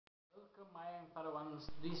Padawans,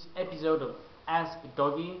 this episode of Ask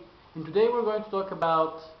Doggy, and today we're going to talk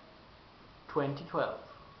about 2012,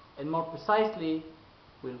 and more precisely,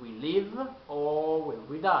 will we live or will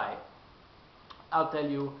we die? I'll tell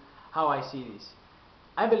you how I see this.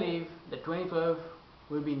 I believe that 2012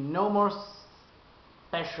 will be no more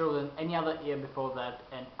special than any other year before that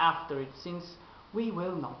and after it, since we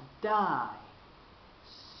will not die.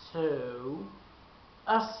 So,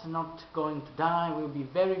 us not going to die will be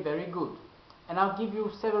very, very good. And I'll give you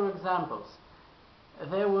several examples.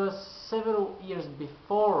 There were several years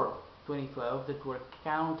before 2012 that were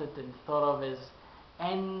counted and thought of as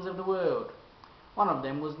ends of the world. One of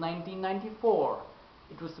them was 1994.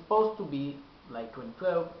 It was supposed to be, like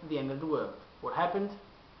 2012, the end of the world. What happened?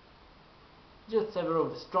 Just several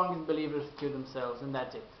of the strongest believers killed themselves, and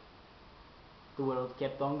that's it. The world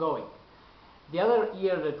kept on going. The other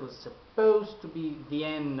year that was supposed to be the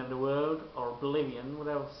end of the world, or oblivion,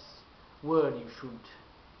 whatever word you should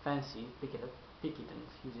fancy, pick it and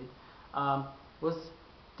use it, was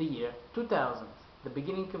the year 2000, the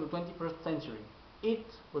beginning of the 21st century. It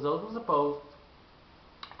was also supposed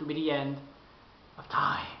to be the end of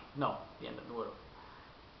time. No, the end of the world.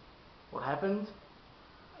 What happened?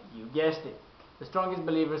 You guessed it. The strongest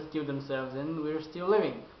believers killed themselves and we're still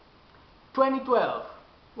living. 2012.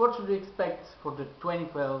 What should we expect for the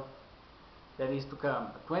 2012 that is to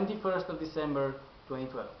come? 21st of December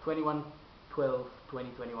 2012.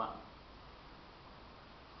 21/12/2021.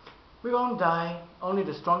 We won't die. Only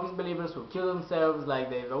the strongest believers will kill themselves like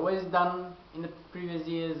they've always done in the previous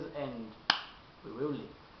years, and we will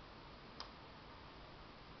live.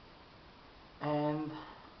 And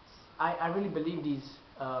I really believe these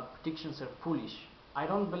predictions are foolish. I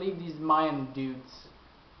don't believe these Mayan dudes'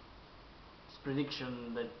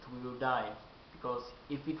 prediction that we will die, because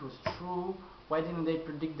if it was true, why didn't they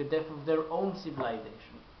predict the death of their own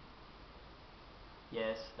civilization?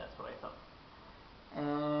 Yes, that's what I thought.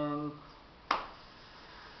 And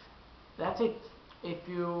that's it. If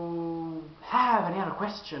you have any other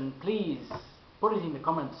question, please put it in the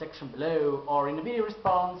comment section below or in the video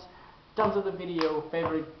response. Thumbs up the video,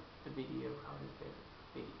 favorite the video, how do you favorite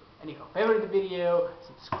video? Anyhow, favorite the video,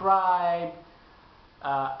 subscribe,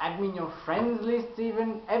 add me in your friends list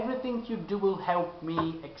even. Everything you do will help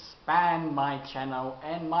me expand my channel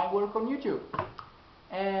and my work on YouTube.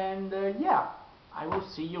 And yeah, I will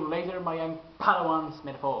see you later, my young Padawans.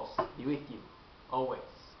 Metaphors be with you always.